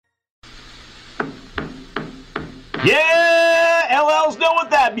Yeah, LLs know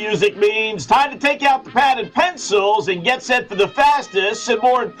what that music means. Time to take out the pad and pencils and get set for the fastest and,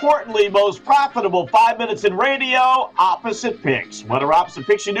 more importantly, most profitable 5 minutes in radio, Opposite Picks. What are Opposite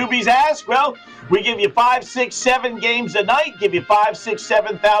Picks, you newbies ask? Well, we give you 5, 6, 7 games a night, give you 5, 6,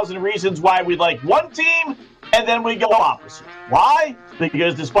 7,000 reasons why we like one team, and then we go opposite. Why?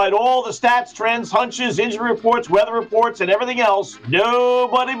 Because despite all the stats, trends, hunches, injury reports, weather reports, and everything else,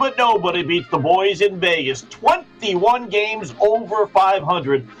 nobody but nobody beats the boys in Vegas. 21 games over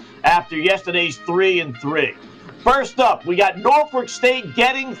 500 after yesterday's 3-3. First up, we got Norfolk State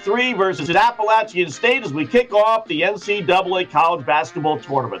getting 3 versus Appalachian State as we kick off the NCAA college basketball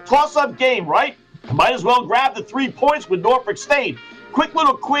tournament. Toss-up game, right? Might as well grab the 3 points with Norfolk State. Quick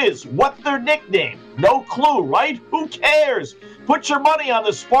little quiz. What's their nickname? No clue, right? Who cares? Put your money on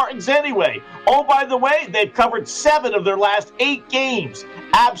the Spartans anyway. Oh, by the way, they've covered 7 of their last 8 games.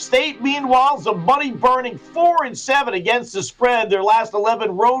 App State, meanwhile, is a money-burning 4-7 against the spread their last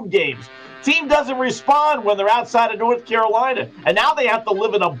 11 road games. Team doesn't respond when they're outside of North Carolina, and now they have to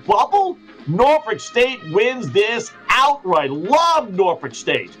live in a bubble? Norfolk State wins this outright. Love Norfolk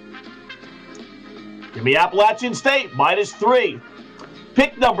State. Give me Appalachian State, -3.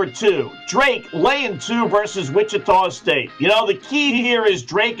 Pick number 2, Drake laying 2 versus Wichita State. You know, the key here is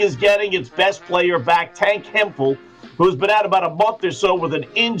Drake is getting its best player back, Tank Hempel, who's been out about a month or so with an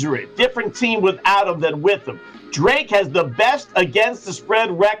injury. Different team without him than with him. Drake has the best against the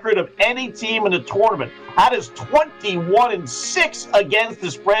spread record of any team in the tournament. That is 21-6 against the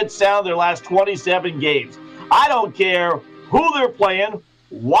spread sound their last 27 games. I don't care who they're playing,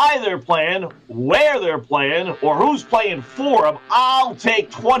 why they're playing, where they're playing, or who's playing for them. I'll take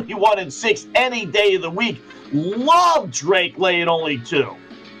 21-6 any day of the week. Love Drake laying only 2.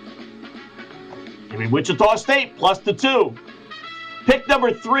 Give me Wichita State +2. Pick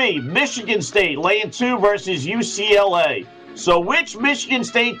number 3, Michigan State laying 2 versus UCLA. So which Michigan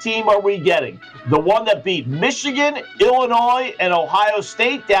State team are we getting? The one that beat Michigan, Illinois, and Ohio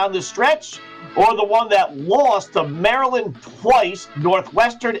State down the stretch? Or the one that lost to Maryland twice,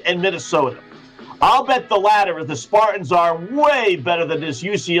 Northwestern, and Minnesota? I'll bet the latter, as the Spartans are way better than this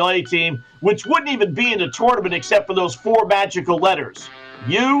UCLA team, which wouldn't even be in the tournament except for those 4 magical letters.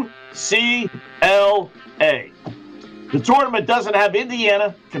 UCLA. The tournament doesn't have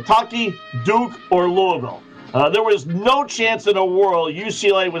Indiana, Kentucky, Duke, or Louisville. There was no chance in the world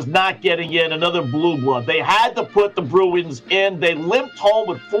UCLA was not getting in another blue blood. They had to put the Bruins in. They limped home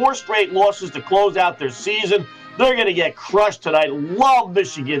with 4 straight losses to close out their season. They're going to get crushed tonight. Love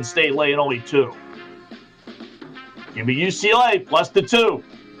Michigan State laying only 2. Give me UCLA +2.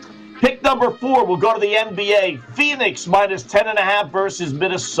 Pick number 4, we'll go to the NBA. Phoenix -10.5 versus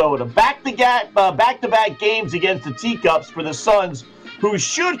Minnesota. Back-to-back games against the Teacups for the Suns, who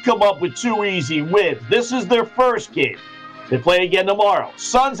should come up with 2 easy wins. This is their first game. They play again tomorrow.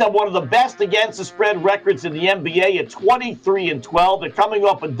 Suns have one of the best against the spread records in the NBA at 23-12. They're coming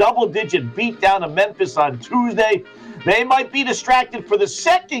off a double-digit beatdown of Memphis on Tuesday. They might be distracted for the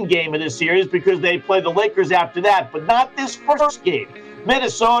second game of this series because they play the Lakers after that, but not this first game.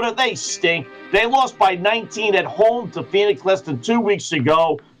 Minnesota, they stink. They lost by 19 at home to Phoenix less than 2 weeks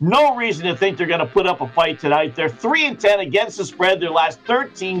ago. No reason to think they're going to put up a fight tonight. They're 3-10 against the spread their last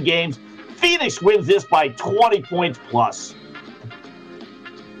 13 games. Phoenix wins this by 20 points plus.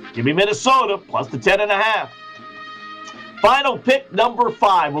 Give me Minnesota +10.5. Final pick number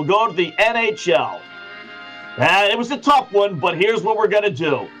 5. We'll go to the NHL. It was a tough one, but here's what we're going to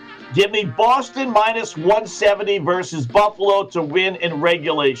do. Give me Boston -170 versus Buffalo to win in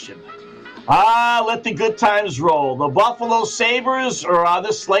regulation. Let the good times roll. The Buffalo Sabres are on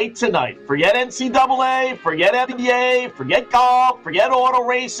the slate tonight. Forget NCAA, forget NBA, forget golf, forget auto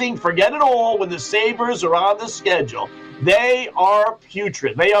racing, forget it all when the Sabres are on the schedule. They are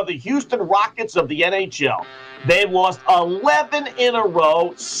putrid. They are the Houston Rockets of the NHL. They've lost 11 in a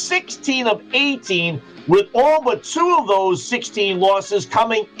row, 16 of 18, with all but 2 of those 16 losses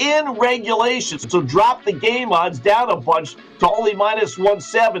coming in regulation. So drop the game odds down a bunch to only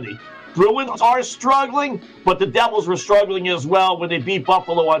 -170. Bruins are struggling, but the Devils were struggling as well when they beat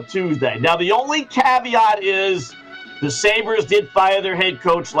Buffalo on Tuesday. Now, the only caveat is the Sabres did fire their head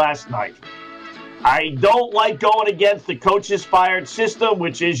coach last night. I don't like going against the coaches fired system,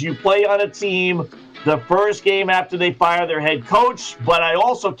 which is you play on a team the first game after they fire their head coach, but I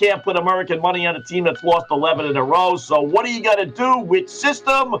also can't put American money on a team that's lost 11 in a row. So what are you going to do? Which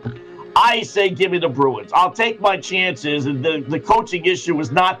system? I say give me the Bruins. I'll take my chances. And the coaching issue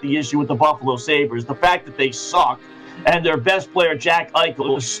is not the issue with the Buffalo Sabres. The fact that they suck and their best player, Jack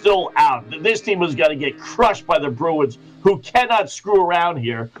Eichel, is still out. This team is going to get crushed by the Bruins who cannot screw around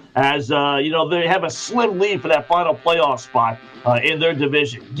here, as they have a slim lead for that final playoff spot in their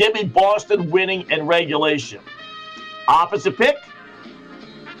division. Give me Boston winning in regulation. Opposite pick,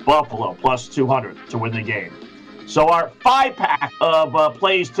 Buffalo plus 200 to win the game. So our 5-pack of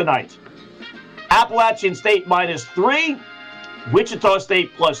plays tonight: Appalachian State -3, Wichita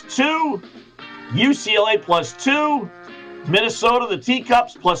State +2, UCLA +2, Minnesota, the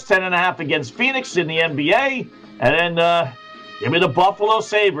Teacups, +10.5 against Phoenix in the NBA. And then give me the Buffalo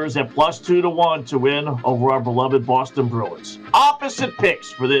Sabres at +2-1 to win over our beloved Boston Bruins. Opposite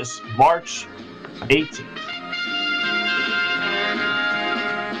picks for this March 18th.